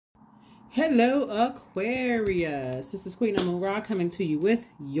Hello, Aquarius. This is Queen Amun Ra coming to you with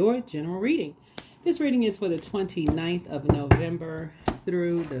your general reading. This reading is for the 29th of November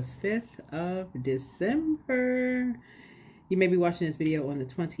through the 5th of December. You may be watching this video on the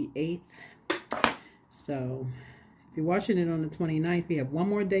 28th. So, if you're watching it on the 29th, we have one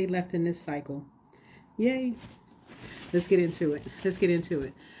more day left in this cycle. Yay. Let's get into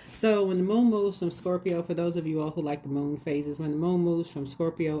it. So when the moon moves from Scorpio, for those of you all who like the moon phases, when the moon moves from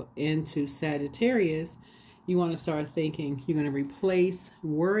Scorpio into Sagittarius, you want to start thinking you're going to replace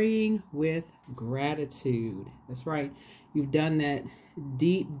worrying with gratitude. That's right. You've done that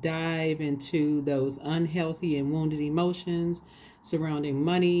deep dive into those unhealthy and wounded emotions surrounding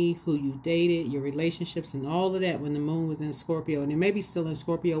money, who you dated, your relationships, and all of that when the moon was in Scorpio. And it may be still in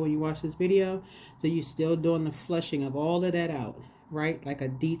Scorpio when you watch this video, so you're still doing the flushing of all of that out, right? Like a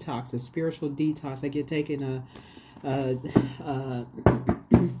detox, a spiritual detox, like you're taking a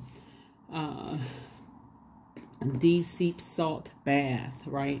deep sea salt bath,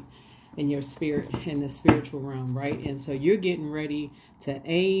 right? In your spirit, in the spiritual realm, right? And so you're getting ready to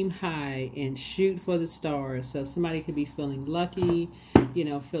aim high and shoot for the stars. So somebody could be feeling lucky, you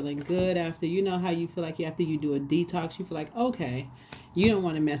know, feeling good after, you know how you feel like after you do a detox, you feel like, okay, you don't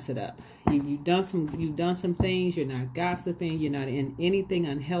want to mess it up. You've done some things. You're not gossiping. You're not in anything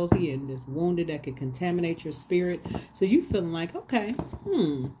unhealthy and just wounded that could contaminate your spirit. So you feeling like, okay,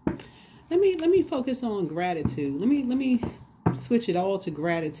 let me focus on gratitude. Let me switch it all to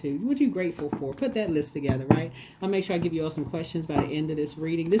gratitude. What are you grateful for? Put that list together, right? I'll make sure I give you all some questions by the end of this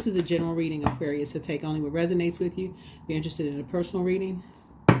reading. This is a general reading, Aquarius, so take only what resonates with you. If you're interested in a personal reading,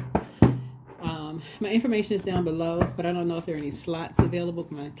 my information is down below, but I don't know if there are any slots available.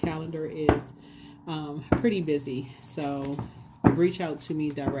 My calendar is pretty busy, so reach out to me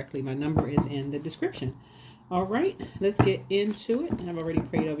directly. My number is in the description. All right, let's get into it. I've already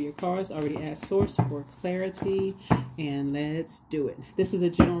prayed over your cards, already asked Source for clarity, and let's do it. This is a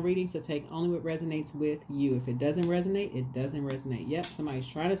general reading, so take only what resonates with you. If it doesn't resonate, it doesn't resonate. Yep, somebody's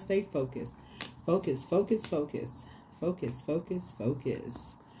trying to stay focused. Focus, focus, focus. Focus, focus,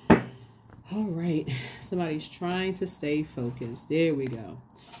 focus. All right, somebody's trying to stay focused. There we go.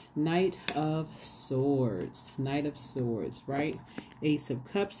 Knight of Swords. Knight of Swords, right? Ace of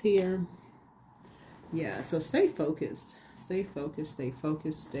Cups here. Yeah, so stay focused. Stay focused, stay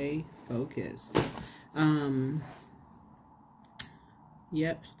focused, stay focused.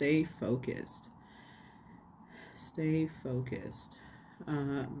 Yep, stay focused. Stay focused.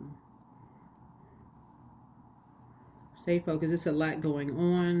 Stay focused. It's a lot going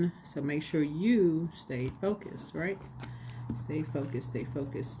on, so make sure you stay focused, right? Stay focused, stay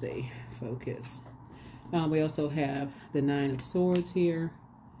focused, stay focused. We also have the Nine of Swords here.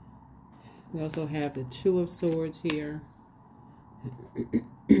 We also have the Two of Swords here.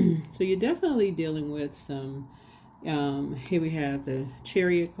 So you're definitely dealing with some, here we have the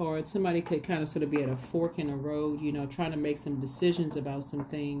Chariot card. Somebody could kind of sort of be at a fork in the road, you know, trying to make some decisions about some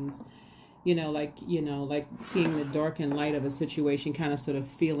things, like seeing the dark and light of a situation, kind of sort of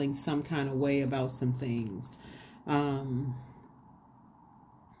feeling some kind of way about some things.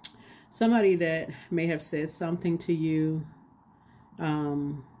 Somebody that may have said something to you,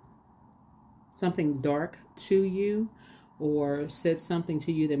 something dark to you, or said something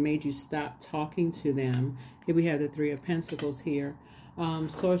to you that made you stop talking to them. Here we have the Three of Pentacles here.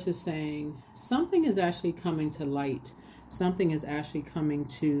 Source is saying something is actually coming to light. Something is actually coming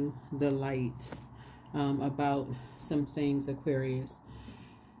to the light about some things, Aquarius.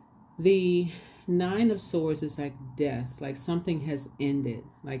 The Nine of Swords is like death, like something has ended,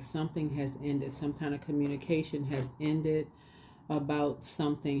 some kind of communication has ended about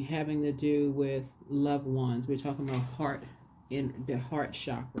something having to do with loved ones. We're talking about heart, in the heart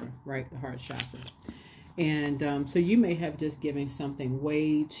chakra, right? The heart chakra. And so you may have just given something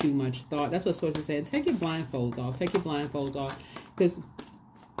way too much thought. That's what Source is saying. Take your blindfolds off. Take your blindfolds off. Because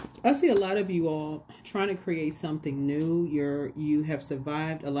I see a lot of you all trying to create something new. You have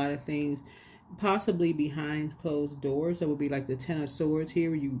survived a lot of things, possibly behind closed doors. That would be like the Ten of Swords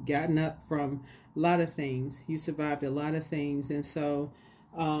here, where you've gotten up from a lot of things. You survived a lot of things. And so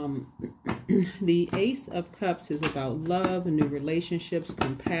the Ace of Cups is about love, new relationships,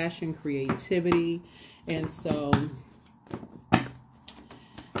 compassion, creativity. And so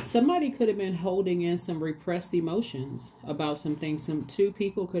somebody could have been holding in some repressed emotions about some things. Two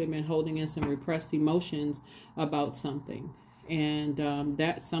people could have been holding in some repressed emotions about something. And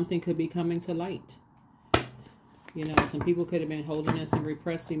that something could be coming to light. Some people could have been holding in some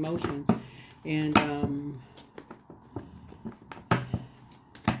repressed emotions. And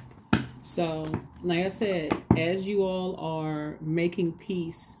So, like I said, as you all are making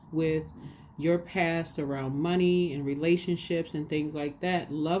peace with your past around money and relationships and things like that,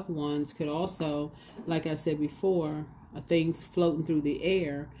 loved ones could also, like I said before, things floating through the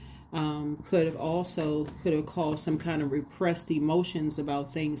air could have caused some kind of repressed emotions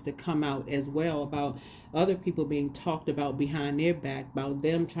about things to come out as well, about other people being talked about behind their back, about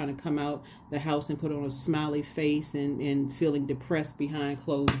them trying to come out the house and put on a smiley face and feeling depressed behind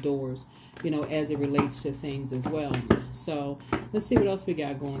closed doors, as it relates to things as well. So let's see what else we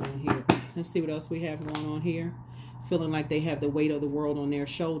got going on here. Let's see what else we have going on here. Feeling like they have the weight of the world on their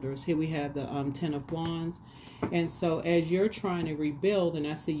shoulders. Here we have the 10 of Wands. And so as you're trying to rebuild, and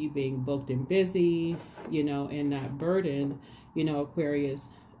I see you being booked and busy, and not burdened, Aquarius,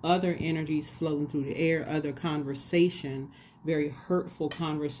 other energies floating through the air, other conversation, very hurtful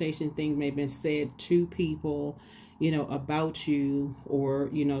conversation, things may have been said to people, about you, or,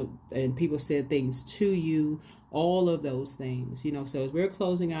 and people said things to you, all of those things, so as we're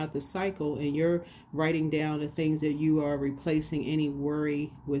closing out the cycle and you're writing down the things that you are replacing any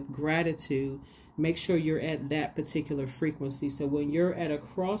worry with gratitude, make sure you're at that particular frequency. So when you're at a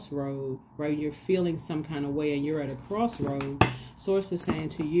crossroad, right, you're feeling some kind of way and you're at a crossroad, Source is saying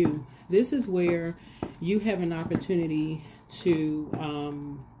to you, this is where you have an opportunity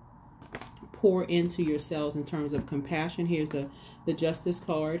to pour into yourselves in terms of compassion. Here's the Justice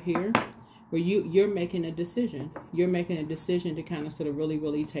card here, where you're making a decision. You're making a decision to kind of sort of really,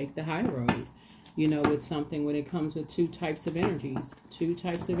 really take the high road. With something, when it comes with two types of energies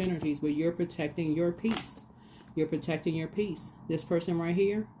where you're protecting your peace. You're protecting your peace. This person right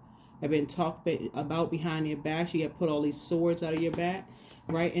here have been talked about behind your back. You have put all these swords out of your back,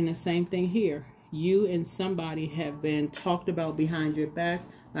 right? And the same thing here. You and somebody have been talked about behind your back.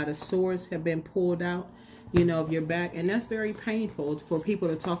 A lot of swords have been pulled out, of your back. And that's very painful for people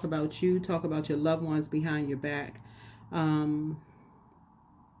to talk about you, talk about your loved ones behind your back.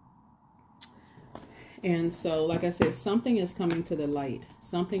 And so, like I said, something is coming to the light.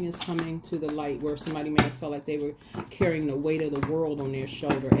 Something is coming to the light where somebody may have felt like they were carrying the weight of the world on their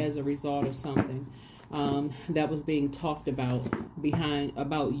shoulder as a result of something that was being talked about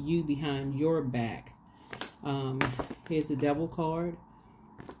you behind your back. Here's the Devil card,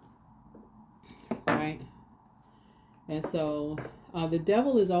 right? And so the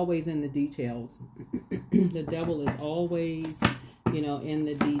devil is always in the details. The devil is always, in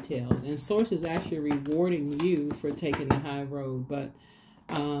the details. And Source is actually rewarding you for taking the high road. But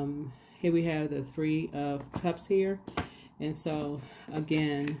here we have the Three of Cups here. And so,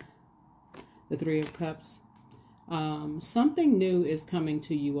 again, the Three of Cups. Something new is coming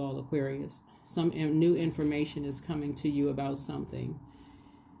to you all, Aquarius. Some new information is coming to you about something.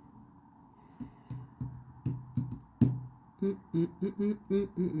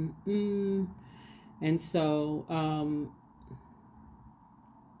 And so,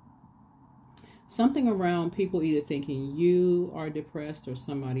 something around people either thinking you are depressed or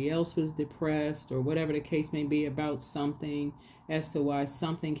somebody else was depressed, or whatever the case may be about something, as to why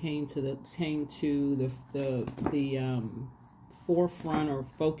something came to the forefront or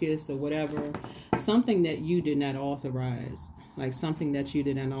focus or whatever. Something that you did not authorize. Like something that you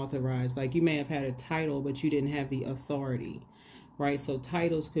did not authorize. Like you may have had a title, but you didn't have the authority, right? So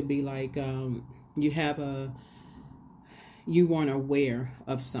titles could be like you weren't aware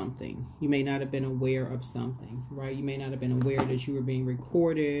of something. You may not have been aware of something, right? You may not have been aware that you were being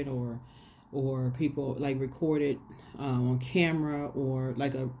recorded, or people like recorded on camera, or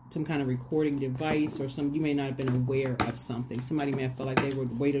like some kind of recording device, or you may not have been aware of something. Somebody may have felt like the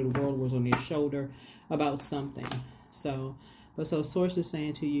weight of the world was on their shoulder about something. So Source is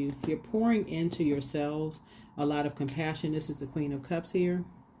saying to you, you're pouring into yourselves a lot of compassion. This is the Queen of Cups here.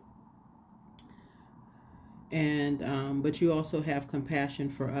 And but you also have compassion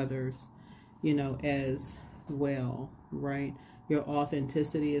for others, as well, right? Your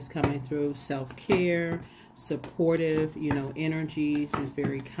authenticity is coming through. Self-care, supportive, energies is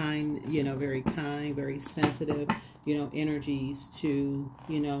very kind, very sensitive, energies to,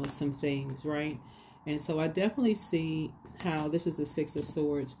 some things, right? And so I definitely see how this is the Six of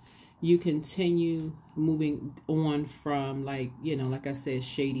Swords. You continue moving on from, like I said,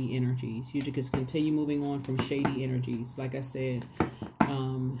 shady energies. You just continue moving on from shady energies. Like I said,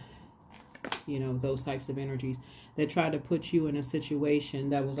 those types of energies that try to put you in a situation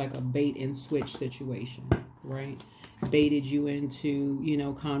that was like a bait and switch situation, right? Baited you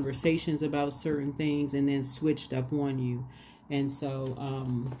into, conversations about certain things and then switched up on you. And so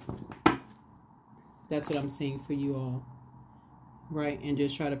that's what I'm seeing for you all. Right, and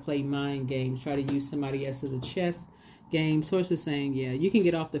just try to play mind games, try to use somebody else as a chess, Game. Source is saying, yeah, you can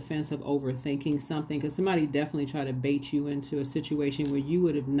get off the fence of overthinking something, because somebody definitely tried to bait you into a situation where you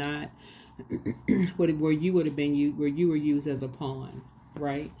would have not, where you would have been, where you were used as a pawn,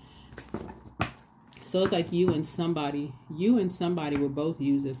 right? So it's like you and somebody were both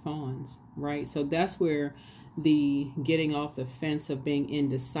used as pawns, right? So that's where the getting off the fence of being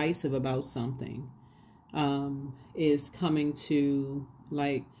indecisive about something is coming to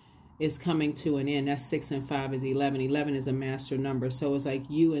an end. That's 6 and 5 is 11. 11 is a master number. So it's like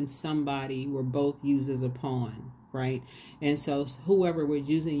you and somebody were both used as a pawn, right? And so whoever was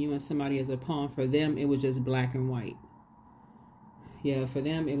using you and somebody as a pawn, for them it was just black and white. Yeah, for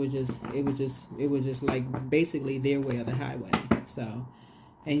them it was just like basically their way or the highway. So,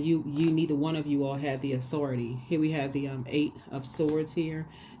 and neither one of you all had the authority. Here we have the 8 of Swords here.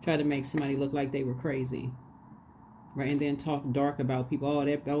 Try to make somebody look like they were crazy, right? And then talk dark about people. Oh,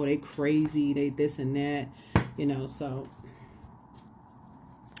 they crazy. They this and that, you know. So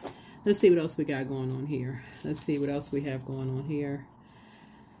let's see what else we got going on here. Let's see what else we have going on here.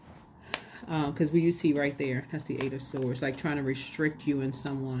 Because you see right there, that's the 8 of Swords, like trying to restrict you and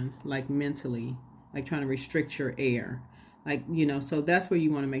someone, like mentally, like trying to restrict your air, like, you know. So that's where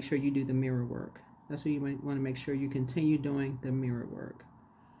you want to make sure you do the mirror work. That's where you want to make sure you continue doing the mirror work.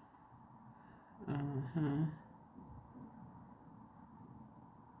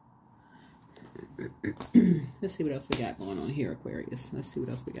 Let's see what else we got going on here, Aquarius. Let's see what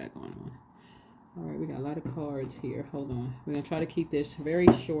else we got going on. All right, we got a lot of cards here. Hold on. We're going to try to keep this very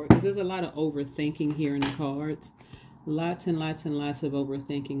short, because there's a lot of overthinking here in the cards. Lots and lots and lots of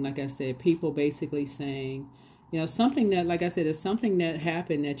overthinking. Like I said, people basically saying, you know, something that, like I said, is something that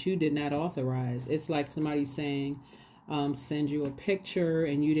happened that you did not authorize. It's like somebody saying, send you a picture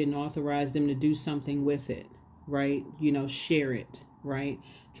and you didn't authorize them to do something with it, right? You know, share it, right?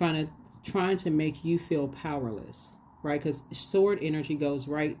 Trying to make you feel powerless, right? Because sword energy goes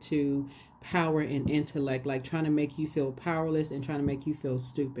right to power and intellect, like trying to make you feel powerless and trying to make you feel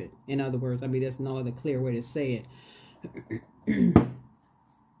stupid. In other words, I mean, there's no other clear way to say it.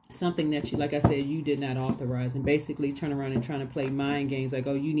 Something that you, like I said, you did not authorize, and basically turn around and trying to play mind games like,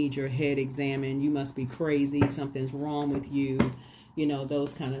 oh, you need your head examined, you must be crazy, something's wrong with you, you know,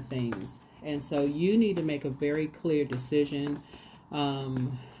 those kind of things. And so you need to make a very clear decision,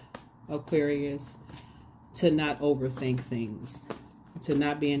 Aquarius, to not overthink things, to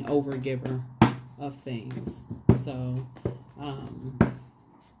not be an overgiver of things. So,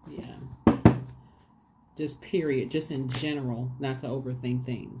 yeah, just period, just in general, not to overthink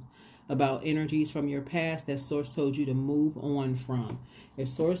things. About energies from your past that Source told you to move on from. If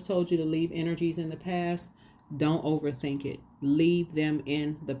Source told you to leave energies in the past, don't overthink it. Leave them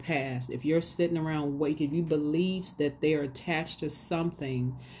in the past. If you're sitting around waiting, if you believe that they're attached to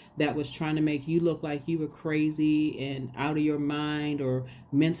something that was trying to make you look like you were crazy and out of your mind or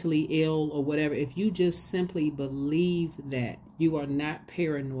mentally ill or whatever, if you just simply believe that, you are not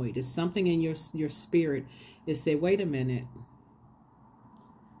paranoid. It's something in your spirit that say, wait a minute,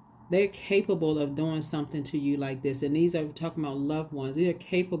 they're capable of doing something to you like this. And these are talking about loved ones. They're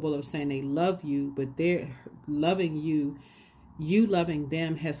capable of saying they love you, but they're loving you. You loving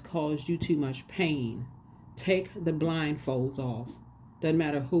them has caused you too much pain. Take the blindfolds off. Doesn't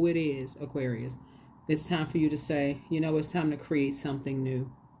matter who it is, Aquarius. It's time for you to say, you know, it's time to create something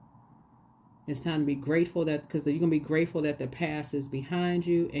new. It's time to be grateful that, because you're going to be grateful that the past is behind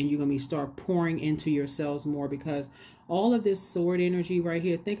you, and you're going to start pouring into yourselves more, because all of this sword energy right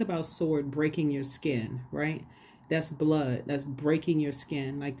here, think about sword breaking your skin, right? That's blood. That's breaking your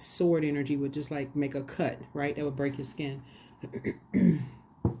skin. Like sword energy would just like make a cut, right? That would break your skin.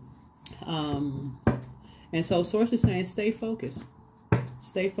 And so Source is saying, stay focused.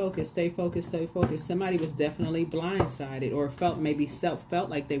 Stay focused, stay focused, stay focused. Somebody was definitely blindsided, or felt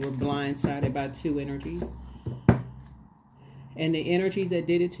like they were blindsided by 2 energies. And the energies that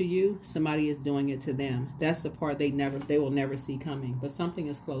did it to you, somebody is doing it to them. That's the part they will never see coming. But something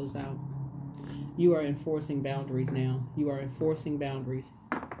is closed out. You are enforcing boundaries now. You are enforcing boundaries.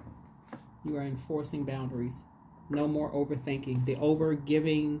 You are enforcing boundaries. No more overthinking. The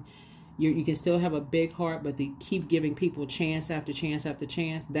overgiving. You can still have a big heart, but they keep giving people chance after chance after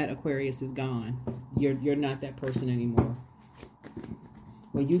chance. That Aquarius is gone. You're not that person anymore.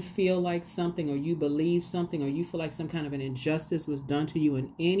 When you feel like something, or you believe something, or you feel like some kind of an injustice was done to you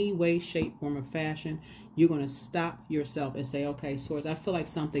in any way, shape, form, or fashion, you're going to stop yourself and say, okay, Source, I feel like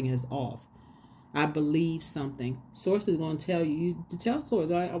something is off. I believe something. Source is going to tell you to tell Source,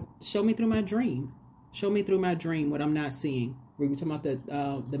 show me through my dream. Show me through my dream what I'm not seeing. We were talking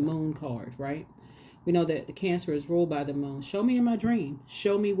about the moon card, right? We know that the Cancer is ruled by the moon. Show me in my dream.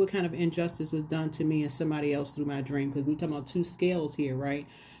 Show me what kind of injustice was done to me and somebody else through my dream. Because we're talking about two scales here, right?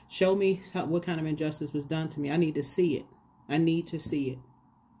 Show me what kind of injustice was done to me. I need to see it. I need to see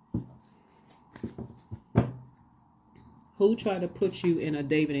it. Who tried to put you in a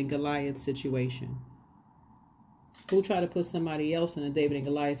David and Goliath situation? Who tried to put somebody else in a David and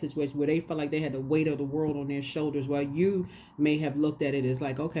Goliath situation where they felt like they had the weight of the world on their shoulders, while you may have looked at it as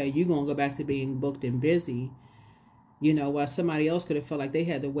like, okay, you're going to go back to being booked and busy, you know, while somebody else could have felt like they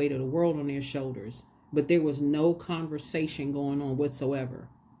had the weight of the world on their shoulders. But there was no conversation going on whatsoever.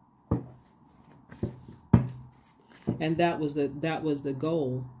 And that was the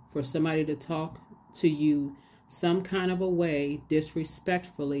goal, for somebody to talk to you some kind of a way,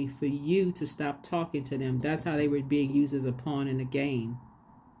 disrespectfully, for you to stop talking to them. That's how they were being used as a pawn in the game.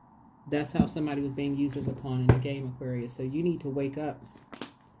 That's how somebody was being used as a pawn in the game, Aquarius. So you need to wake up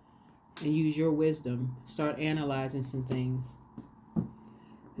and use your wisdom. Start analyzing some things.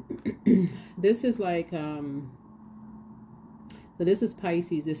 This is like, so this is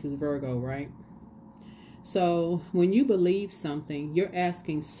Pisces, this is Virgo, right? So when you believe something, you're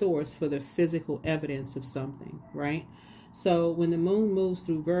asking source for the physical evidence of something, right? So when the moon moves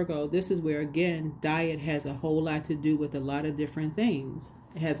through Virgo, this is where, again, diet has a whole lot to do with a lot of different things.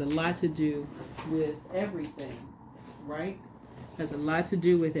 It has a lot to do with everything, right? It has a lot to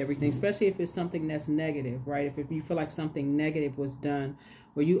do with everything, especially if it's something that's negative, right? If you feel like something negative was done,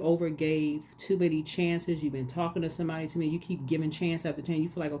 or you overgave too many chances, you've been talking to somebody to me, you keep giving chance after chance, you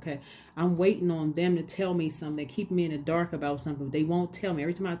feel like, okay, I'm waiting on them to tell me something. They keep me in the dark about something. They won't tell me.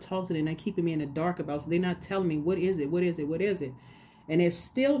 Every time I talk to them, they're keeping me in the dark about, so they're not telling me, what is it, what is it, what is it? And they're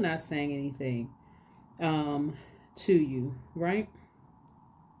still not saying anything to you, right?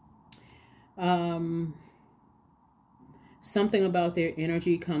 Something about their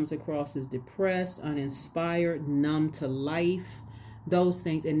energy comes across as depressed, uninspired, numb to life. Those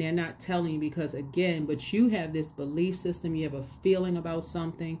things, and they're not telling you because, again, but you have this belief system, you have a feeling about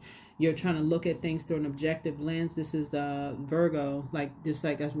something, you're trying to look at things through an objective lens. This is Virgo, like just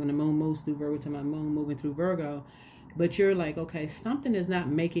like that's when the moon moves through Virgo, to my moon moving through Virgo. But you're like, okay, something is not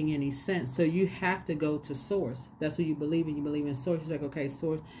making any sense, so you have to go to source. That's what you believe in. You believe in source. You're like, okay,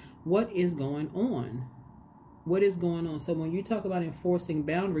 source, what is going on? What is going on? So when you talk about enforcing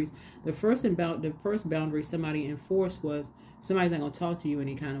boundaries, the first boundary somebody enforced was somebody's not going to talk to you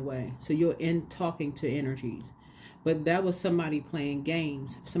any kind of way. So you're in talking to energies. But that was somebody playing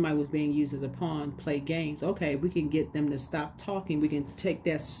games. Somebody was being used as a pawn, play games. Okay, we can get them to stop talking. We can take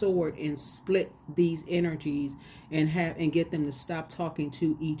that sword and split these energies and get them to stop talking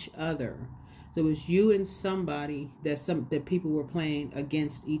to each other. So it was you and somebody that people were playing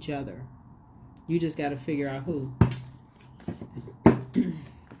against each other. You just got to figure out who to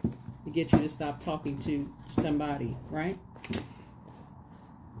get you to stop talking to somebody, right?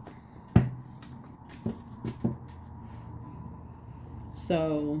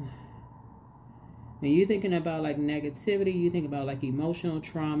 So when you're thinking about like negativity, you think about like emotional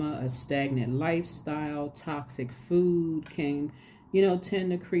trauma, a stagnant lifestyle, toxic food can,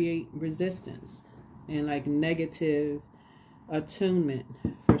 tend to create resistance and like negative attunement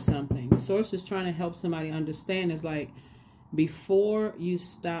for something. Source is trying to help somebody understand is like, before you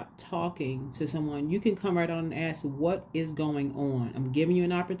stop talking to someone, you can come right on and ask, what is going on? I'm giving you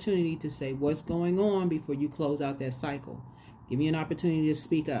an opportunity to say what's going on before you close out that cycle. Giving you an opportunity to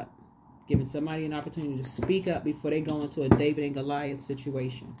speak up. Giving somebody an opportunity to speak up before they go into a David and Goliath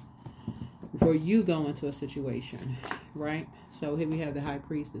situation. Before you go into a situation, right? So here we have the High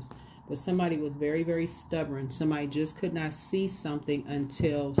Priestess. But somebody was very, very stubborn. Somebody just could not see something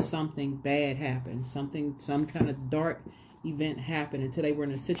until something bad happened. Some kind of dark event happened, until they were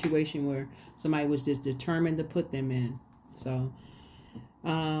in a situation where somebody was just determined to put them in. So,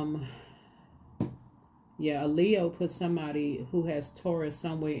 yeah, a Leo puts somebody who has Taurus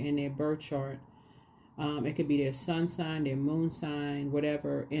somewhere in their birth chart. It could be their sun sign, their moon sign,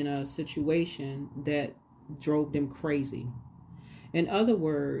 whatever, in a situation that drove them crazy. In other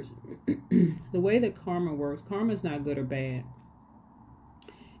words, the way that karma works, karma is not good or bad.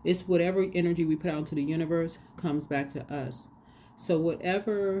 It's whatever energy we put out into the universe comes back to us. So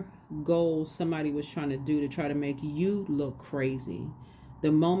whatever goal somebody was trying to do to try to make you look crazy,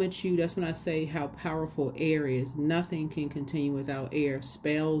 the moment that's when I say how powerful air is. Nothing can continue without air.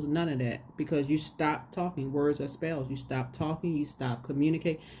 Spells, none of that. Because you stop talking. Words are spells. You stop talking. You stop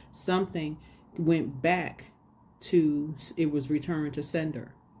communicating. Something went back to, it was returned to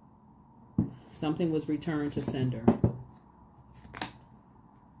sender. Something was returned to sender.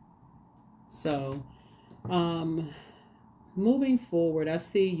 So, moving forward, I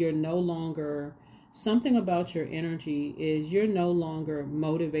see you're no longer Something about your energy is you're no longer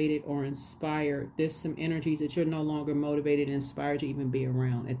motivated or inspired. There's some energies that you're no longer motivated and inspired to even be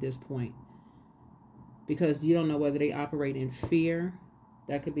around at this point. Because you don't know whether they operate in fear.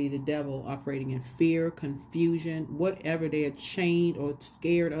 That could be the devil operating in fear, confusion, whatever they are chained or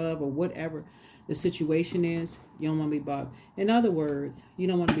scared of, or whatever the situation is. You don't want to be bothered. In other words, you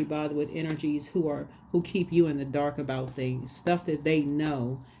don't want to be bothered with energies who keep you in the dark about things, stuff that they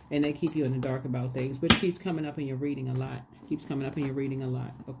know, and they keep you in the dark about things, which keeps coming up in your reading a lot. Keeps coming up in your reading a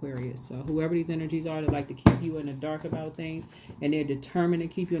lot, Aquarius. So whoever these energies are that like to keep you in the dark about things, and they're determined to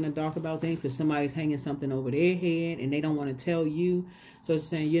keep you in the dark about things because somebody's hanging something over their head and they don't want to tell you. So it's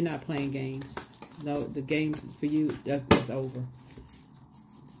saying you're not playing games. No, the games for you, that's over.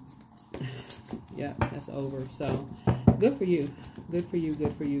 Yeah, that's over. So good for you. Good for you,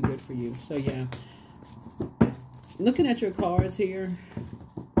 good for you, good for you. So yeah. Looking at your cards here,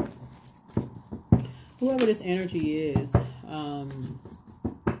 whoever this energy is,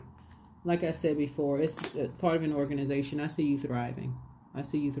 like I said before, it's part of an organization. I see you thriving. I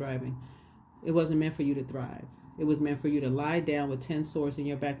see you thriving. It wasn't meant for you to thrive. It was meant for you to lie down with 10 swords in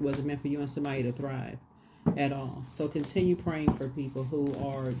your back. It wasn't meant for you and somebody to thrive at all. So continue praying for people who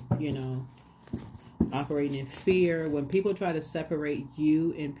are, you know, operating in fear. When people try to separate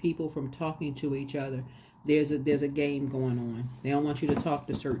you and people from talking to each other, there's a game going on. They don't want you to talk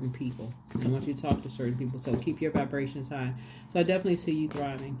to certain people. They don't want you to talk to certain people. So keep your vibrations high. So I definitely see you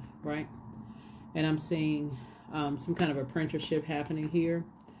thriving, right? And I'm seeing some kind of apprenticeship happening here.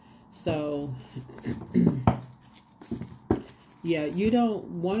 So yeah, you don't,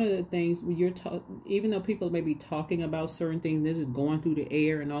 one of the things when you're even though people may be talking about certain things, this is going through the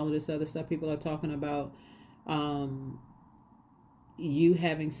air and all of this other stuff, people are talking about you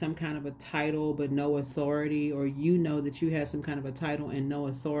having some kind of a title but no authority, or you know that you have some kind of a title and no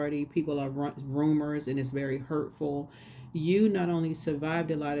authority. People are rumors, and it's very hurtful. You not only survived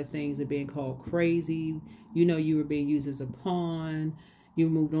a lot of things of being called crazy, you know you were being used as a pawn. You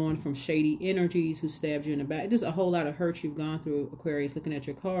moved on from shady energies who stabbed you in the back. There's a whole lot of hurt you've gone through, Aquarius. Looking at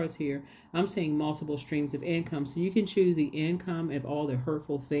your cards here, I'm seeing multiple streams of income. So you can choose the income of all the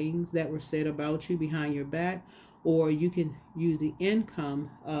hurtful things that were said about you behind your back, or you can use the income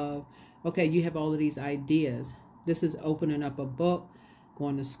of, okay, you have all of these ideas. This is opening up a book,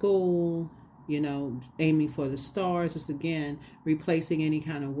 going to school, you know, aiming for the stars. Just again, replacing any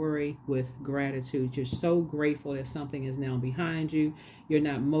kind of worry with gratitude. You're so grateful that something is now behind you. You're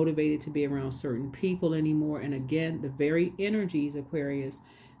not motivated to be around certain people anymore. And again, the very energies, Aquarius,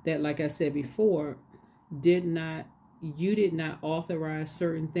 that, like I said before, you did not authorize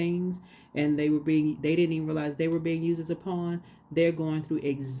certain things, and they didn't even realize they were being used as a pawn. They're going through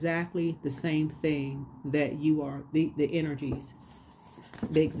exactly the same thing that you are, the energies.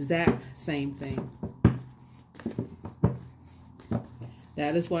 The exact same thing.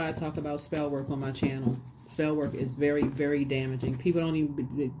 That is why I talk about spell work on my channel. Spell work is very, very damaging. People don't even,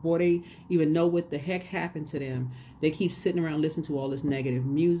 before they even know what the heck happened to them, they keep sitting around listening to all this negative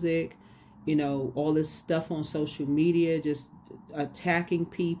music, you know, all this stuff on social media, just attacking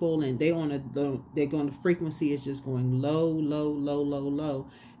people, and they're going, the frequency is just going low, low, low, low, low.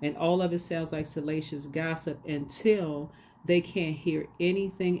 And all of it sounds like salacious gossip until they can't hear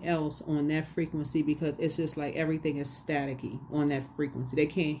anything else on that frequency, because it's just like everything is staticky on that frequency. They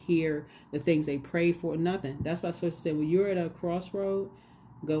can't hear the things they pray for, nothing. That's why I sort of said, when you're at a crossroad,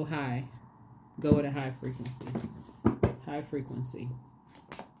 go high. Go at a high frequency. High frequency.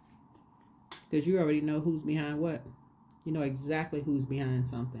 Because you already know who's behind what. You know exactly who's behind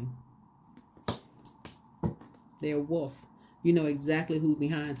something. They're a wolf. You know exactly who's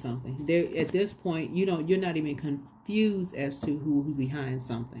behind something. At this point, you're not even confused as to who's behind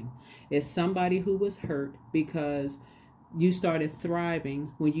something. It's somebody who was hurt because you started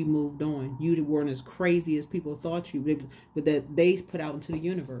thriving when you moved on. You weren't as crazy as people thought you would, but that they put out into the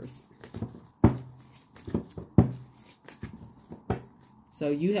universe. So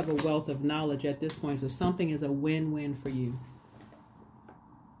you have a wealth of knowledge at this point. So something is a win-win for you.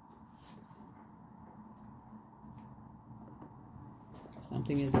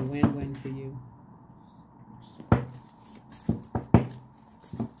 Something is a win-win for you.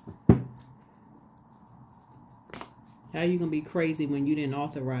 How are you going to be crazy when you didn't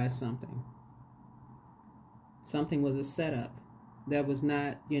authorize something? Something was a setup. That was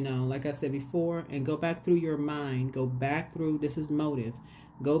not, like I said before, and go back through your mind. Go back through, this is motive.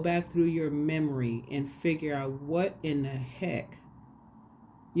 Go back through your memory and figure out what in the heck.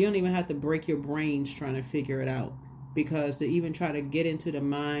 You don't even have to break your brains trying to figure it out. Because to even try to get into the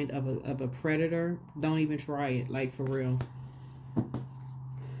mind of a predator, don't even try it, like for real.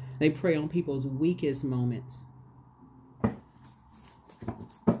 They prey on people's weakest moments.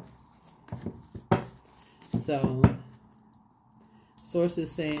 So, Source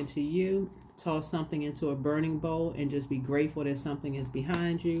is saying to you, toss something into a burning bowl and just be grateful that something is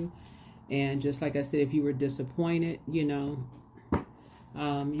behind you. And just like I said, if you were disappointed, you know,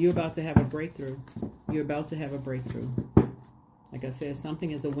 you're about to have a breakthrough. You're about to have a breakthrough. Like I said, something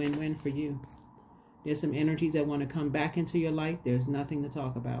is a win-win for you. There's some energies that want to come back into your life. There's nothing to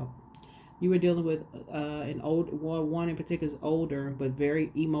talk about. You were dealing with one in particular is older, but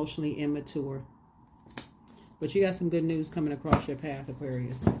very emotionally immature. But you got some good news coming across your path,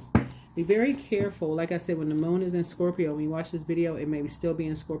 Aquarius. Be very careful. Like I said, when the moon is in Scorpio, when you watch this video, it may still be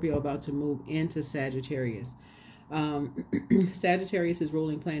in Scorpio, about to move into Sagittarius. Sagittarius is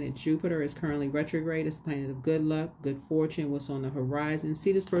ruling planet Jupiter. Is currently retrograde. It's a planet of good luck, good fortune, what's on the horizon.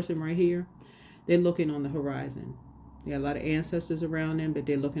 See this person right here? They're looking on the horizon. There are a lot of ancestors around them, but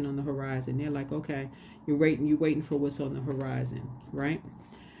they're looking on the horizon. They're like, okay, you're waiting for what's on the horizon, right?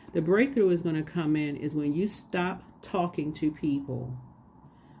 The breakthrough is going to come in is when you stop talking to people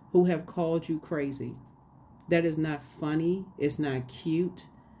who have called you crazy. That is not funny. It's not cute.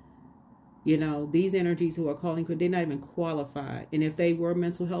 You know, these energies who are calling, they're not even qualified. And if they were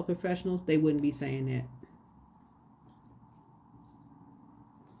mental health professionals, they wouldn't be saying that.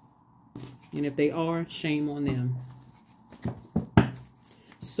 And if they are, shame on them.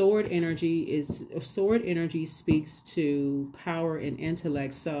 Sword energy speaks to power and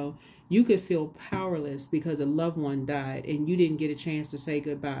intellect. So you could feel powerless because a loved one died and you didn't get a chance to say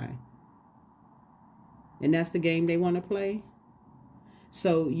goodbye. And that's the game they want to play.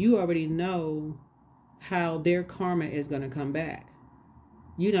 So you already know how their karma is going to come back.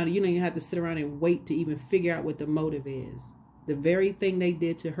 You don't even have to sit around and wait to even figure out what the motive is. The very thing they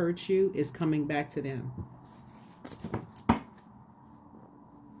did to hurt you is coming back to them.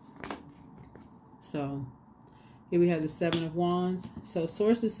 So here we have the Seven of Wands. So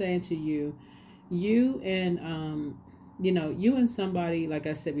Source is saying to you, you and somebody, like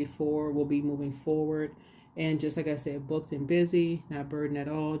I said before, will be moving forward. And just like I said, booked and busy, not burdened at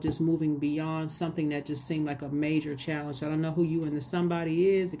all, just moving beyond something that just seemed like a major challenge. I don't know who you and the somebody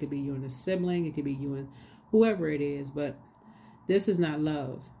is. It could be you and a sibling. It could be you and whoever it is. But this is not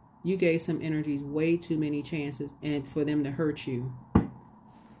love. You gave some energies way too many chances and for them to hurt you.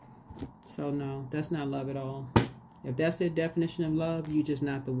 So no, that's not love at all. If that's their definition of love, you're just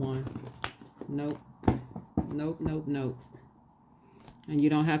not the one. Nope. Nope, nope, nope. And you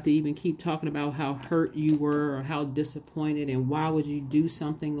don't have to even keep talking about how hurt you were or how disappointed and why would you do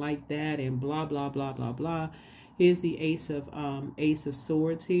something like that and blah, blah, blah, blah, blah. Here's the Ace of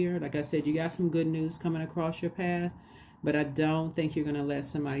Swords here. Like I said, you got some good news coming across your path, but I don't think you're going to let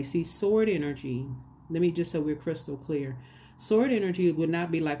somebody see sword energy. Let me just so we're crystal clear. Sword energy would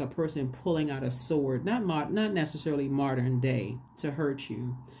not be like a person pulling out a sword, not necessarily modern day, to hurt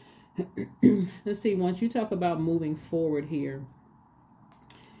you. Let's see, once you talk about moving forward here,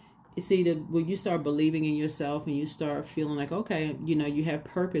 you see, when you start believing in yourself and you start feeling like, okay, you know, you have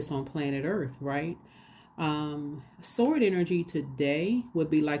purpose on planet Earth, right? Sword energy today would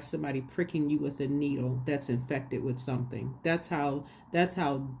be like somebody pricking you with a needle that's infected with something. That's how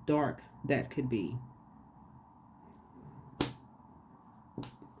dark that could be.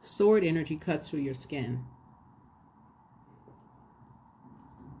 Sword energy cuts through your skin.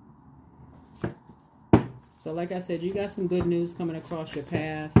 So like I said, you got some good news coming across your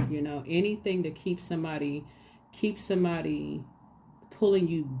path. You know, anything to keep somebody pulling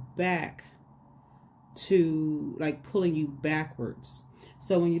you back to, like, pulling you backwards.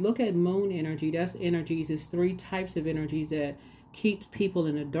 So when you look at moon energy, that's energies, it's three types of energies that keeps people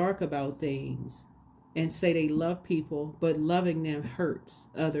in the dark about things and say they love people, but loving them hurts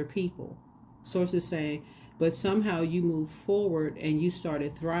other people. Source is saying, but somehow you moved forward and you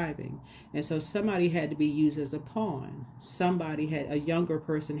started thriving. And so somebody had to be used as a pawn. A younger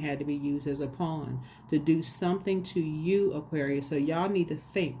person had to be used as a pawn to do something to you, Aquarius. So y'all need to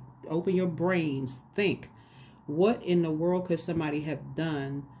think, open your brains, think, what in the world could somebody have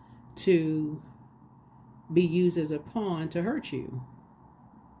done to be used as a pawn to hurt you?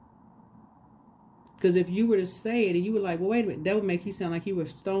 Because if you were to say it and you were like, well, wait a minute, that would make you sound like you were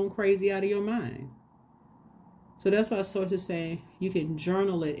stone crazy out of your mind. So that's why Source is saying you can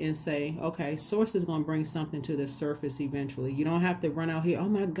journal it and say, okay, Source is going to bring something to the surface eventually. You don't have to run out here, oh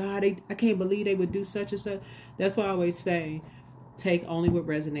my God, I can't believe they would do such and such. That's why I always say, take only what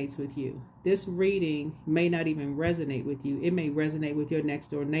resonates with you. This reading may not even resonate with you. It may resonate with your next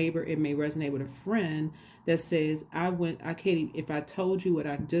door neighbor. It may resonate with a friend that says, if I told you what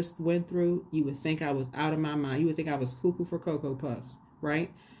I just went through, you would think I was out of my mind. You would think I was cuckoo for Cocoa Puffs,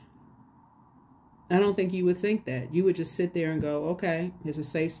 right? I don't think you would think that. You would just sit there and go, okay, it's a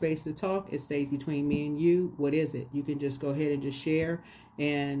safe space to talk. It stays between me and you. What is it? You can just go ahead and just share.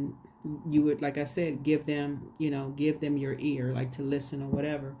 And you would, like I said, give them, give them your ear, like to listen or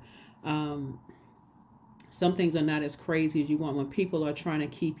whatever. Some things are not as crazy as you want when people are trying to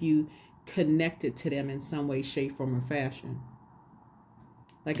keep you connected to them in some way, shape, form, or fashion.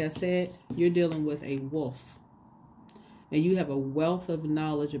 Like I said, you're dealing with a wolf. And you have a wealth of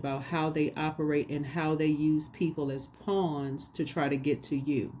knowledge about how they operate and how they use people as pawns to try to get to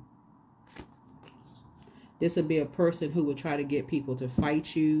you. This would be a person who would try to get people to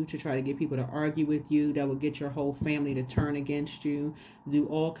fight you, to try to get people to argue with you, that would get your whole family to turn against you, do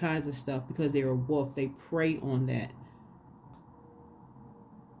all kinds of stuff because they're a wolf. They prey on that.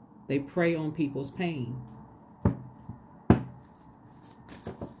 They prey on people's pain.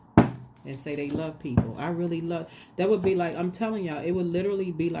 And say they love people. I really love, that would be like, I'm telling y'all, it would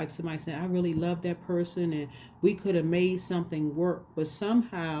literally be like somebody saying, I really love that person and we could have made something work. But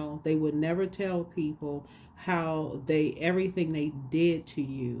somehow they would never tell people how everything they did to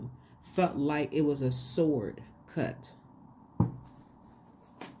you felt like it was a sword cut.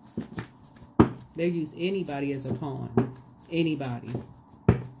 They use anybody as a pawn. Anybody.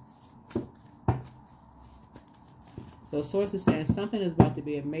 So source is saying something is about to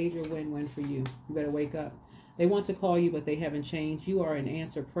be a major win-win for you. You better wake up. They want to call you, but they haven't changed. You are an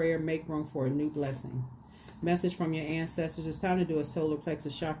answered prayer. Make room for a new blessing. Message from your ancestors. It's time to do a solar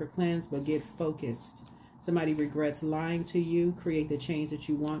plexus chakra cleanse, but get focused. Somebody regrets lying to you. Create the change that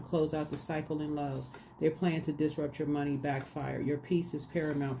you want. Close out the cycle in love. Their plan to disrupt your money backfire. Your peace is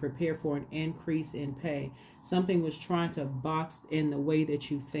paramount. Prepare for an increase in pay. Something was trying to box in the way that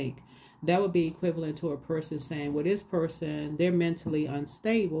you think. That would be equivalent to a person saying, well, this person, they're mentally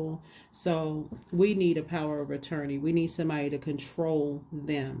unstable, so we need a power of attorney. We need somebody to control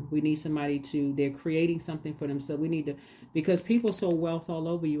them. We need somebody they're creating something for themselves. We need to, because people sow wealth all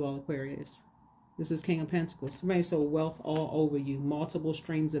over you, all Aquarius. This is King of Pentacles. Somebody sow wealth all over you, multiple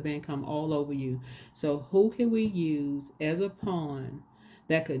streams of income all over you. So who can we use as a pawn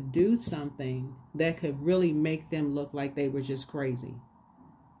that could do something that could really make them look like they were just crazy?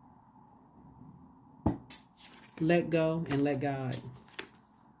 Let go and let God.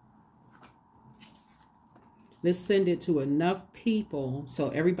 Let's send it to enough people so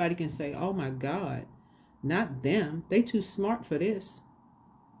everybody can say, oh my God, not them. They too smart for this.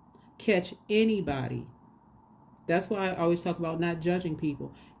 Catch anybody. That's why I always talk about not judging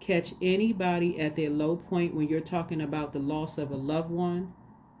people. Catch anybody at their low point when you're talking about the loss of a loved one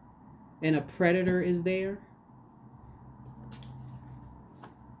and a predator is there.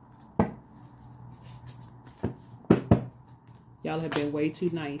 Y'all have been way too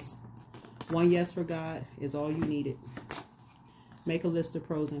nice. One yes for God is all you needed. Make a list of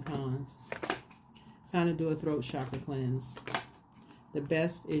pros and cons. Time to do a throat chakra cleanse. The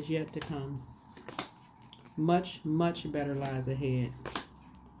best is yet to come. Much, much better lies ahead.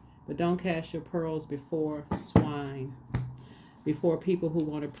 But don't cast your pearls before swine. Before people who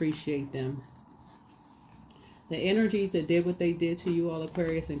won't appreciate them. The energies that did what they did to you, all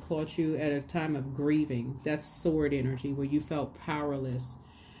Aquarius, and caught you at a time of grieving. That's sword energy, where you felt powerless,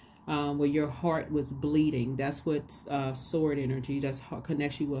 where your heart was bleeding. That's what sword energy, that's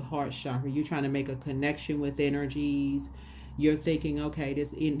connects you with heart chakra. You're trying to make a connection with energies. You're thinking, okay,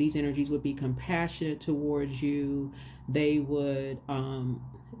 these energies would be compassionate towards you. There would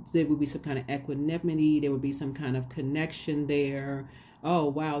be some kind of equanimity. There would be some kind of connection there. Oh,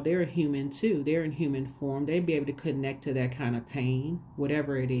 wow, they're human too. They're in human form. They'd be able to connect to that kind of pain,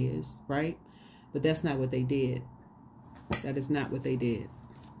 whatever it is, right? But that's not what they did. That is not what they did.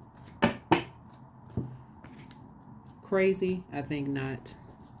 Crazy? I think not.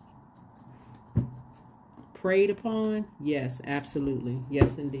 Preyed upon? Yes, absolutely.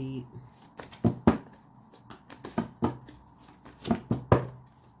 Yes, indeed.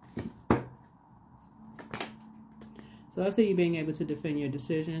 So I see you being able to defend your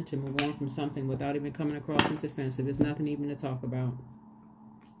decision, to move on from something without even coming across as defensive. It's nothing even to talk about.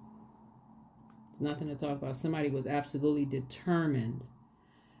 It's nothing to talk about. Somebody was absolutely determined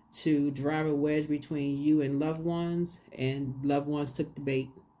to drive a wedge between you and loved ones took the bait.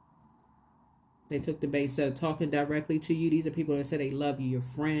 They took the bait. So talking directly to you, these are people that say they love you, your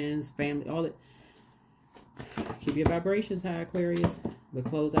friends, family, all that. Keep your vibrations high, Aquarius, but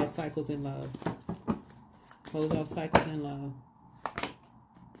close out cycles in love. Close out cycles in love.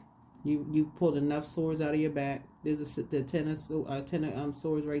 You pulled enough swords out of your back. There's the ten of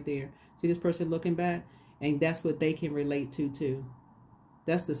swords right there. See this person looking back? And that's what they can relate to too.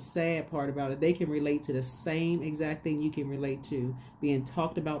 That's the sad part about it. They can relate to the same exact thing you can relate to, being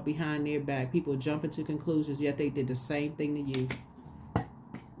talked about behind their back. People jumping to conclusions, yet they did the same thing to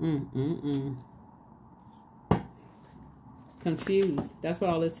you. Confused. That's what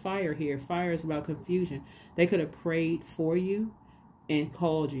all this fire here. Fire is about confusion. They could have prayed for you and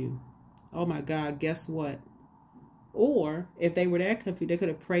called you. Oh my God, guess what? Or if they were that confused, they could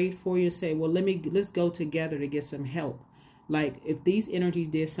have prayed for you and say, well, let's go together to get some help. Like, if these energies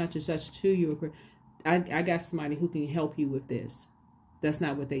did such and such to you, I got somebody who can help you with this. That's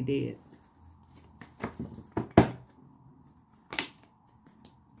not what they did.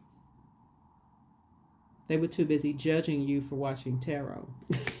 They were too busy judging you for watching tarot.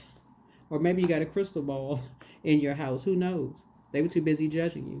 Or maybe you got a crystal ball in your house. Who knows? They were too busy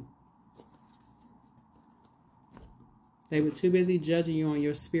judging you. They were too busy judging you on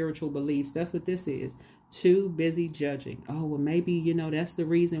your spiritual beliefs. That's what this is. Too busy judging. Oh, well, maybe, you know, that's the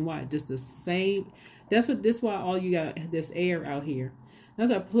reason why. Just the same. This why all you got this air out here.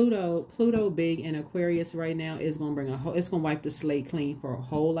 That's why Pluto being in Aquarius right now is going to bring it's going to wipe the slate clean for a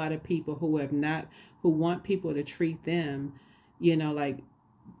whole lot of people who want people to treat them, you know, like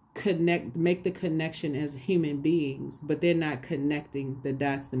make the connection as human beings, but they're not connecting the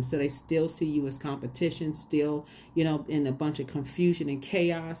dots them. So they still see you as competition, still, you know, in a bunch of confusion and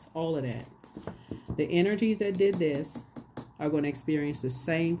chaos, all of that. The energies that did this are going to experience the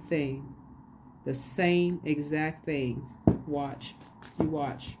same thing, the same exact thing. Watch. You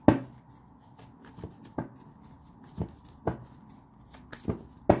watch.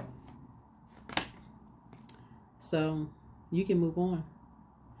 So you can move on.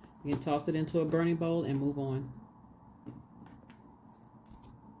 You can toss it into a burning bowl and move on.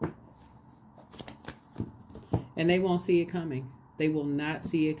 And they won't see it coming. They will not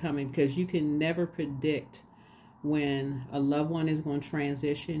see it coming, because you can never predict when a loved one is going to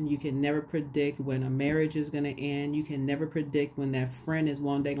transition. You can never predict when a marriage is going to end. You can never predict when that friend is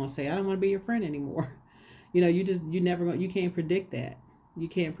one day going to say, I don't want to be your friend anymore. You know, you can't predict that. You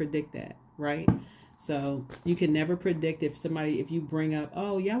can't predict that, right? So you can never predict if you bring up,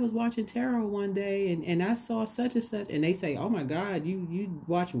 oh yeah, I was watching tarot one day and I saw such and such, and they say, oh my God, you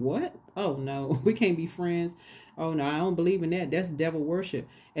watch what? Oh no, we can't be friends. Oh no, I don't believe in that. That's devil worship.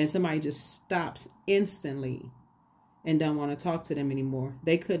 And somebody just stops instantly and don't want to talk to them anymore.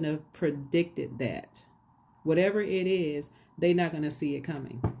 They couldn't have predicted that. Whatever it is, they're not going to see it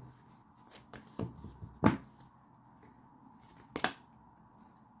coming.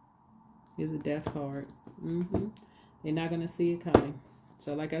 Here's a death card. They're not going to see it coming.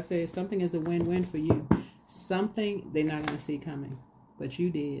 So like I said, something is a win-win for you. Something they're not going to see coming. But you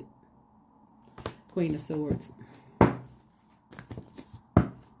did. Queen of Swords.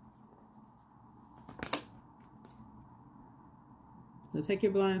 So take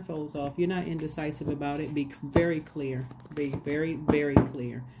your blindfolds off. You're not indecisive about it. Be very clear. Be very, very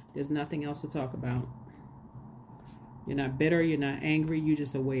clear. There's nothing else to talk about. You're not bitter. You're not angry. You're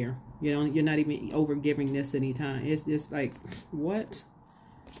just aware. You're not even over giving this any time. It's just like, what?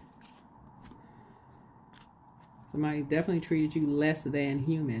 Somebody definitely treated you less than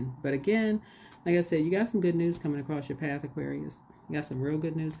human. But again, like I said, you got some good news coming across your path, Aquarius. You got some real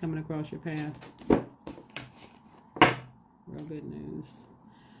good news coming across your path. Real good news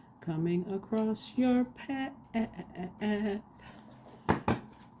coming across your path.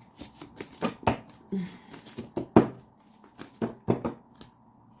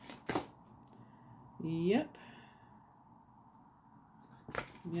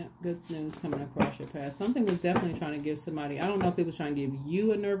 Yep, good news coming across your path. Something was definitely trying to give somebody, I don't know if it was trying to give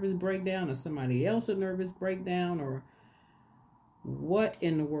you a nervous breakdown or somebody else a nervous breakdown or what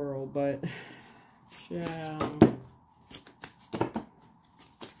in the world, but child,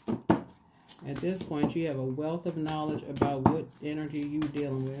 at this point you have a wealth of knowledge about what energy you're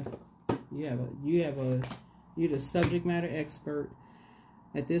dealing with. You're the subject matter expert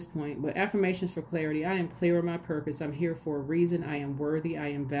at this point. But affirmations for clarity. I am clear on my purpose. I'm here for a reason. I am worthy. I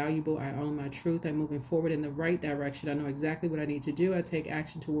am valuable. I own my truth. I'm moving forward in the right direction. I know exactly what I need to do. I take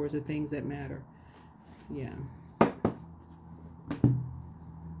action towards the things that matter. Yeah.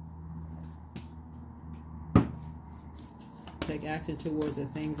 Take action towards the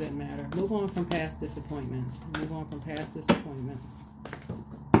things that matter. Move on from past disappointments. Move on from past disappointments.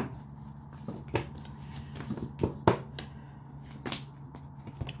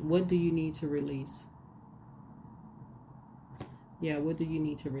 What do you need to release? Yeah, what do you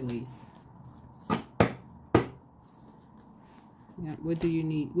need to release? Yeah, what do you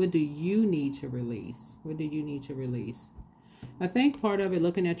need to release? What do you need to release? I think part of it,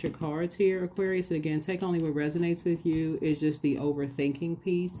 looking at your cards here, Aquarius, and again, take only what resonates with you, is just the overthinking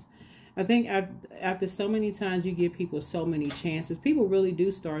piece. I think after so many times you give people so many chances, people really do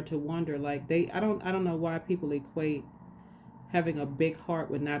start to wonder. Like I don't know why people equate having a big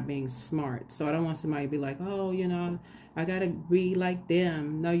heart with not being smart. So I don't want somebody to be like, oh, you know, I gotta be like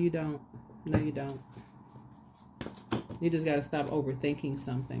them. No, you don't. No, you don't. You just got to stop overthinking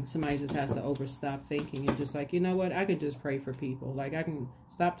something. Somebody just has to stop thinking and just like, you know what? I can just pray for people. Like, I can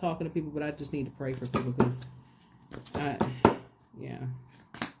stop talking to people, but I just need to pray for people because, yeah.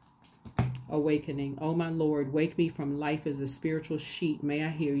 Awakening. Oh, my Lord, wake me from life as a spiritual sheep. May I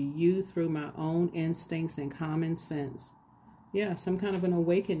hear you through my own instincts and common sense. Yeah, some kind of an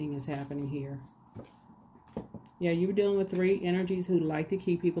awakening is happening here. Yeah, you're dealing with 3 energies who like to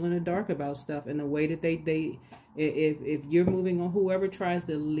keep people in the dark about stuff. And the way that if you're moving on, whoever tries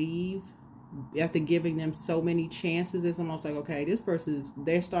to leave after giving them so many chances, it's almost like, okay, this person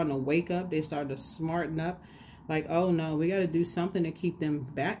they're starting to wake up. They're starting to smarten up. Like, oh no, we got to do something to keep them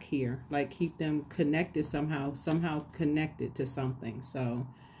back here. Like, keep them connected somehow connected to something. So,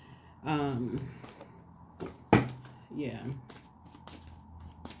 yeah.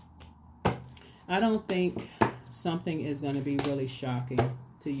 I don't think something is going to be really shocking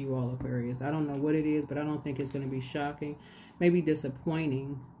to you all, Aquarius. I don't know what it is, but I don't think it's going to be shocking. Maybe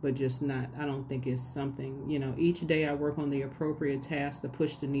disappointing, but just not. I don't think it's something, you know, each day I work on the appropriate task to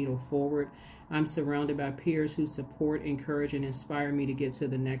push the needle forward. I'm surrounded by peers who support, encourage, and inspire me to get to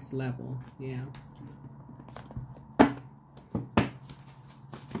the next level. Yeah.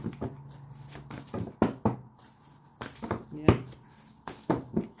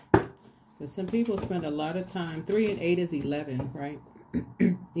 Some people spend a lot of time. 3 and 8 is 11, right?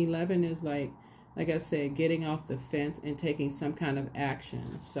 11 is like I said, getting off the fence and taking some kind of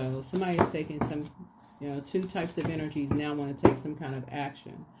action. So somebody is taking some, you know, 2 types of energies now want to take some kind of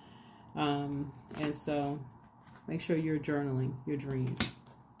action. And so make sure you're journaling your dreams,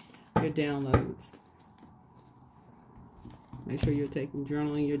 your downloads. Make sure you're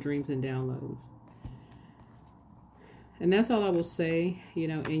journaling your dreams and downloads. And that's all I will say, you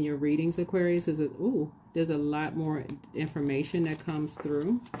know, in your readings, Aquarius, is that, there's a lot more information that comes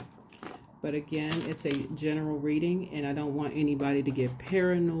through. But again, it's a general reading, and I don't want anybody to get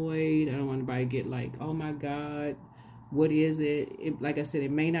paranoid. I don't want anybody to get like, oh my God, what is it? Like I said, it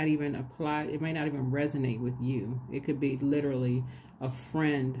may not even apply. It may not even resonate with you. It could be literally a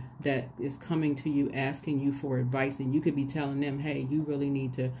friend that is coming to you, asking you for advice, and you could be telling them, hey, you really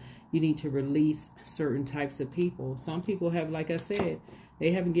need to release certain types of people. Some people have, like I said,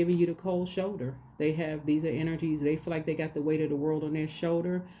 they haven't given you the cold shoulder. These are energies, they feel like they got the weight of the world on their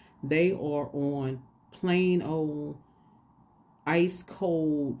shoulder. They are on plain old ice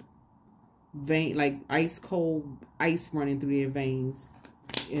cold vein, like ice cold ice running through their veins.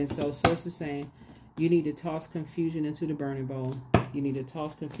 And so Source is saying, you need to toss confusion into the burning bowl. You need to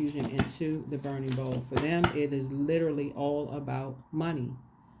toss confusion into the burning bowl. For them, it is literally all about money.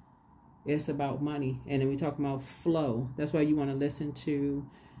 It's about money. And then we talk about flow. That's why you want to listen to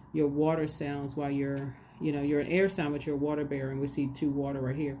your water sounds while you're an air sign, but you're a water bearer, and we see 2 water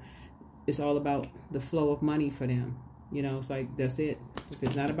right here. It's all about the flow of money for them. You know, it's like, that's it. If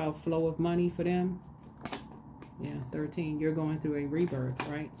it's not about flow of money for them, yeah, 13, you're going through a rebirth,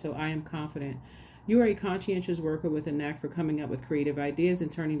 right? So I am confident. You are a conscientious worker with a knack for coming up with creative ideas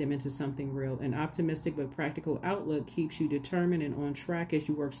and turning them into something real. An optimistic but practical outlook keeps you determined and on track as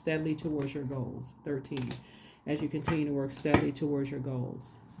you work steadily towards your goals. 13, as you continue to work steadily towards your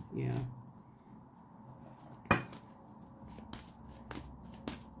goals. Yeah.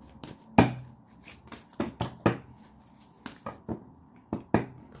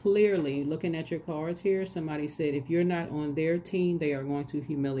 Clearly, looking at your cards here, somebody said if you're not on their team, they are going to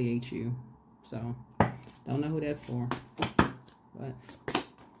humiliate you. So, don't know who that's for.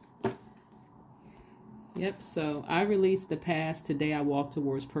 But, yep, so I release the past. Today I walk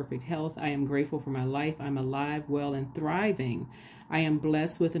towards perfect health. I am grateful for my life. I'm alive, well, and thriving. I am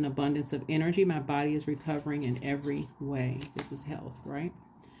blessed with an abundance of energy. My body is recovering in every way. This is health, right?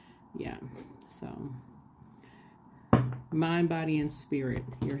 Yeah, so mind, body, and spirit.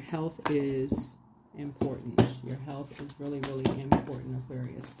 Your health is important. Your health is really, really important,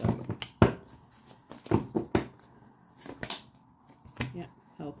 Aquarius. So, yeah,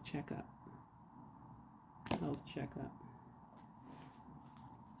 health checkup. Health checkup.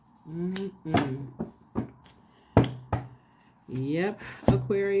 Yep,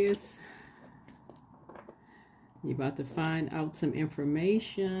 Aquarius. You're about to find out some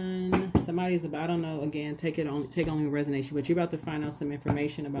information. Somebody's about, I don't know, again, take only resonation, but you're about to find out some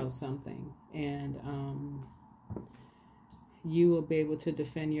information about something. And you will be able to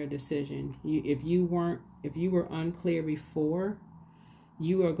defend your decision. If you were unclear before,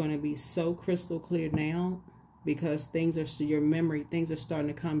 you are going to be so crystal clear now, because things are starting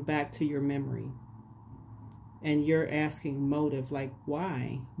to come back to your memory. And you're asking motive, like,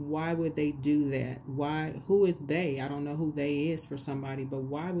 why? Why would they do that? Why? Who is they? I don't know who they is for somebody, but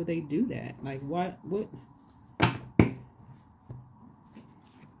why would they do that? Like, what?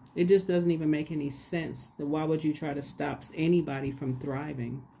 It just doesn't even make any sense. Why would you try to stop anybody from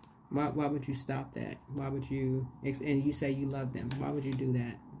thriving? Why would you stop that? Why would you, and you say you love them, why would you do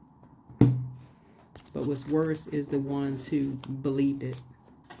that? But what's worse is the ones who believed it.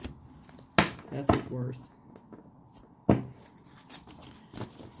 That's what's worse.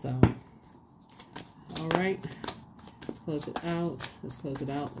 So, all right, let's close it out. Let's close it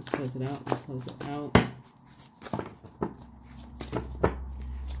out. Let's close it out. Let's close it out.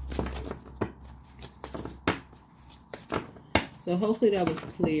 So hopefully that was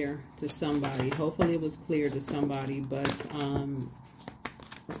clear to somebody. Hopefully it was clear to somebody, but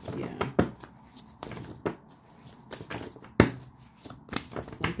yeah.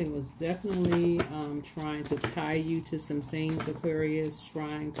 Something was definitely trying to tie you to some things, Aquarius,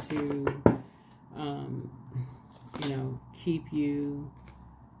 trying to, you know, keep you.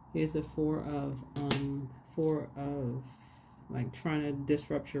 Here's the four of, like, trying to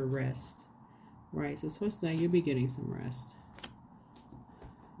disrupt your rest, right? So it's now you'll be getting some rest.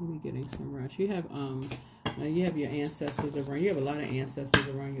 You'll be getting some rest. You have your ancestors around. You have a lot of ancestors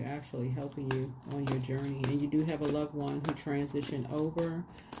around you actually helping you on your journey. And you do have a loved one who transitioned over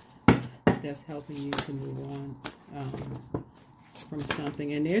that's helping you to move on from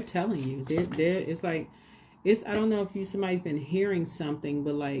something. And they're telling you, it's like, I don't know if somebody's been hearing something,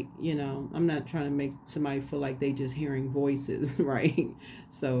 but, like, you know, I'm not trying to make somebody feel like they just hearing voices, right?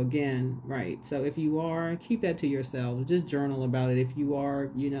 So again, right. So if you are, keep that to yourselves. Just journal about it. If you are,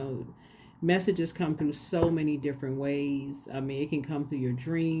 you know, messages come through so many different ways. I mean, it can come through your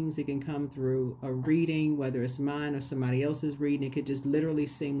dreams. It can come through a reading, whether it's mine or somebody else's reading. It could just literally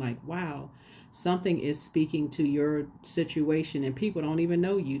seem like, wow, something is speaking to your situation, and people don't even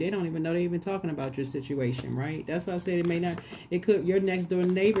know you. They don't even know they're even talking about your situation, right? That's why I said your next door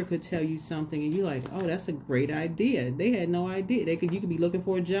neighbor could tell you something, and you're like, oh, that's a great idea. They had no idea. You could be looking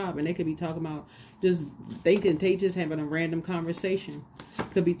for a job, and they could be talking about they just having a random conversation.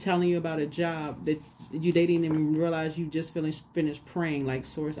 Could be telling you about a job that they didn't even realize you just finished praying, like,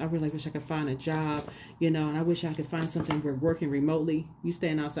 source, I really wish I could find a job, you know, and I wish I could find something for working remotely. You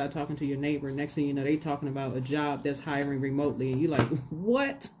stand outside talking to your neighbor, next thing you know, they talking about a job that's hiring remotely, and you're like,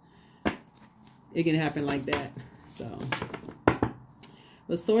 what? It can happen like that. So,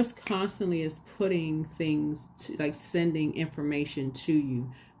 the source constantly is putting things like sending information to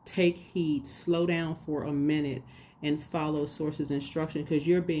you. Take heed, slow down for a minute, and follow source's instruction, because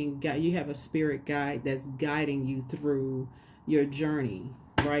you have a spirit guide that's guiding you through your journey,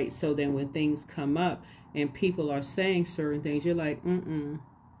 right? So then when things come up and people are saying certain things, you're like,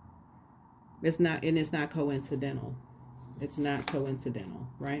 it's not coincidental. It's not coincidental,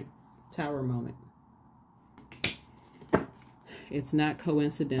 right? Tower moment. It's not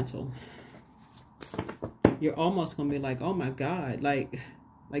coincidental. You're almost gonna be like, oh my God, like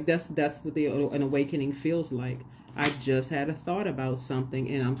that's what an awakening feels like. I just had a thought about something,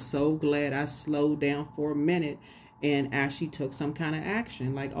 and I'm so glad I slowed down for a minute and actually took some kind of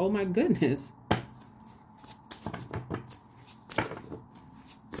action. Like, oh my goodness.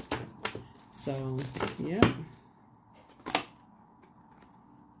 So, yeah.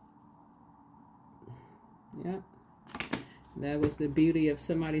 Yeah. That was the beauty of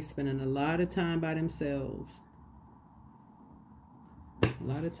somebody spending a lot of time by themselves. A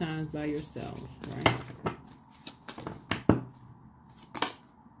lot of times by yourselves, right?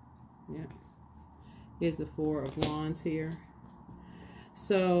 Yeah. Here's the Four of Wands here.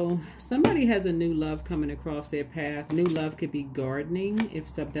 So somebody has a new love coming across their path. New love could be gardening.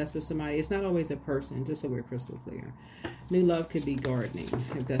 If that's what somebody, it's not always a person, just so we're crystal clear. New love could be gardening,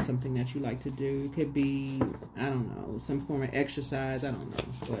 if that's something that you like to do. It could be, I don't know, some form of exercise. I don't know,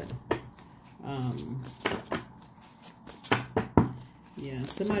 but yeah,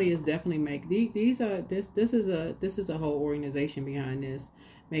 somebody is definitely making this is a whole organization behind this,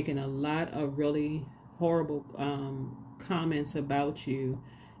 making a lot of really horrible comments about you,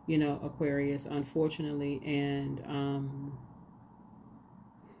 you know, Aquarius, unfortunately, and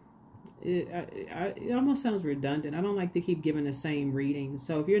it almost sounds redundant. I don't like to keep giving the same readings.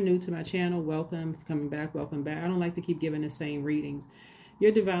 So if you're new to my channel, welcome. Coming back, welcome back. I don't like to keep giving the same readings.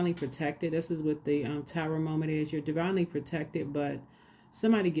 You're divinely protected. This is what the Tower moment is. You're divinely protected, but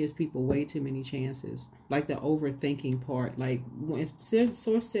somebody gives people way too many chances. Like the overthinking part. Like if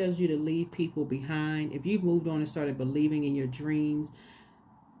source tells you to leave people behind, if you've moved on and started believing in your dreams,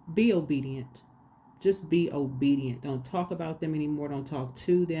 be obedient. Just be obedient. Don't talk about them anymore. Don't talk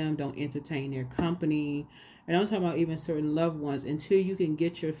to them. Don't entertain their company. And I'm talking about even certain loved ones, until you can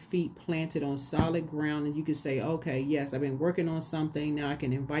get your feet planted on solid ground and you can say, okay, yes, I've been working on something. Now I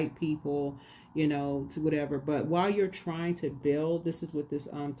can invite people, you know, to whatever. But while you're trying to build, this is with this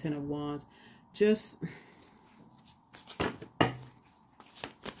Ten of Wands, just,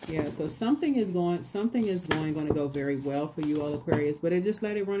 yeah, so something is going to go very well for you all, Aquarius, but it just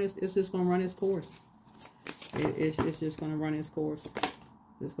let it run. It's just going to run its course. It's just going to run its course.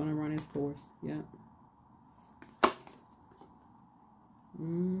 It's going to run its course. Yeah.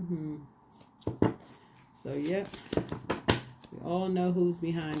 So, yep. We all know who's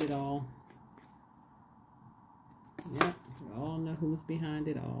behind it all. Yep. We all know who's behind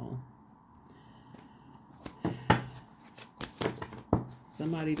it all.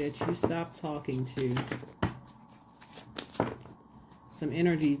 Somebody that you stopped talking to. Some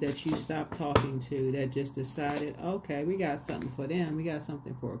energies that you stopped talking to that just decided, okay, we got something for them. We got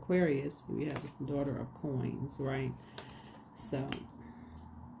something for Aquarius. We have the Daughter of Coins, right? So,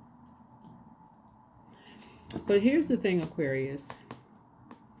 but here's the thing, Aquarius,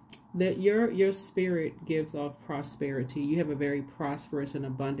 that your spirit gives off prosperity. You have a very prosperous and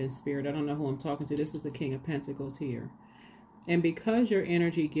abundant spirit. I don't know who I'm talking to. This is the King of Pentacles here. And because your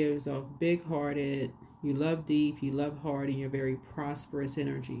energy gives off big-hearted, you love deep, you love hard, and you're very prosperous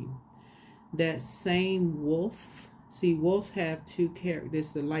energy, that same wolf, see, wolves have two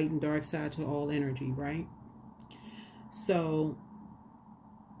characters, the light and dark side to all energy, right? So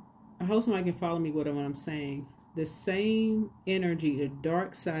I hope somebody can follow me with what I'm saying. The same energy, the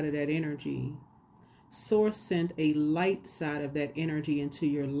dark side of that energy, Source sent a light side of that energy into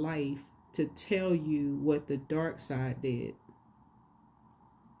your life to tell you what the dark side did.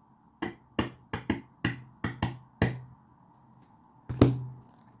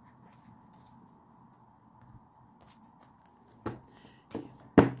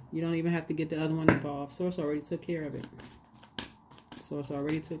 You don't even have to get the other one involved. Source already took care of it. Source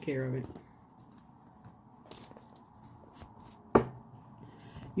already took care of it.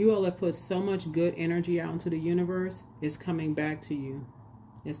 You all have put so much good energy out into the universe. It's coming back to you.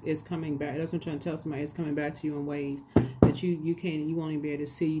 It's coming back. That's what I'm trying to tell somebody. It's coming back to you in ways that you won't even be able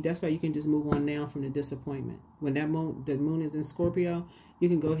to see. That's why you can just move on now from the disappointment. When the moon is in Scorpio, you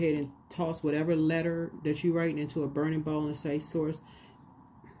can go ahead and toss whatever letter that you write into a burning bowl and say, Source,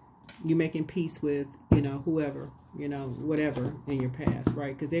 you're making peace with, you know, whoever, you know, whatever in your past,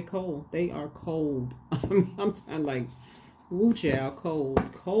 right? Because they're cold. They are cold. I mean, I'm like, woo child,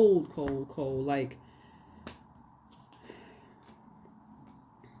 cold, cold, cold, cold. Like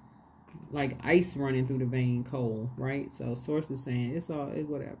ice running through the vein, cold, right? So Source is saying it's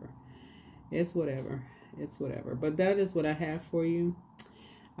whatever. It's whatever. It's whatever. But that is what I have for you.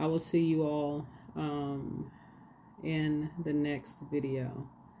 I will see you all in the next video.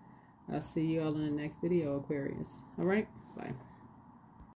 I'll see you all in the next video, Aquarius. All right? Bye.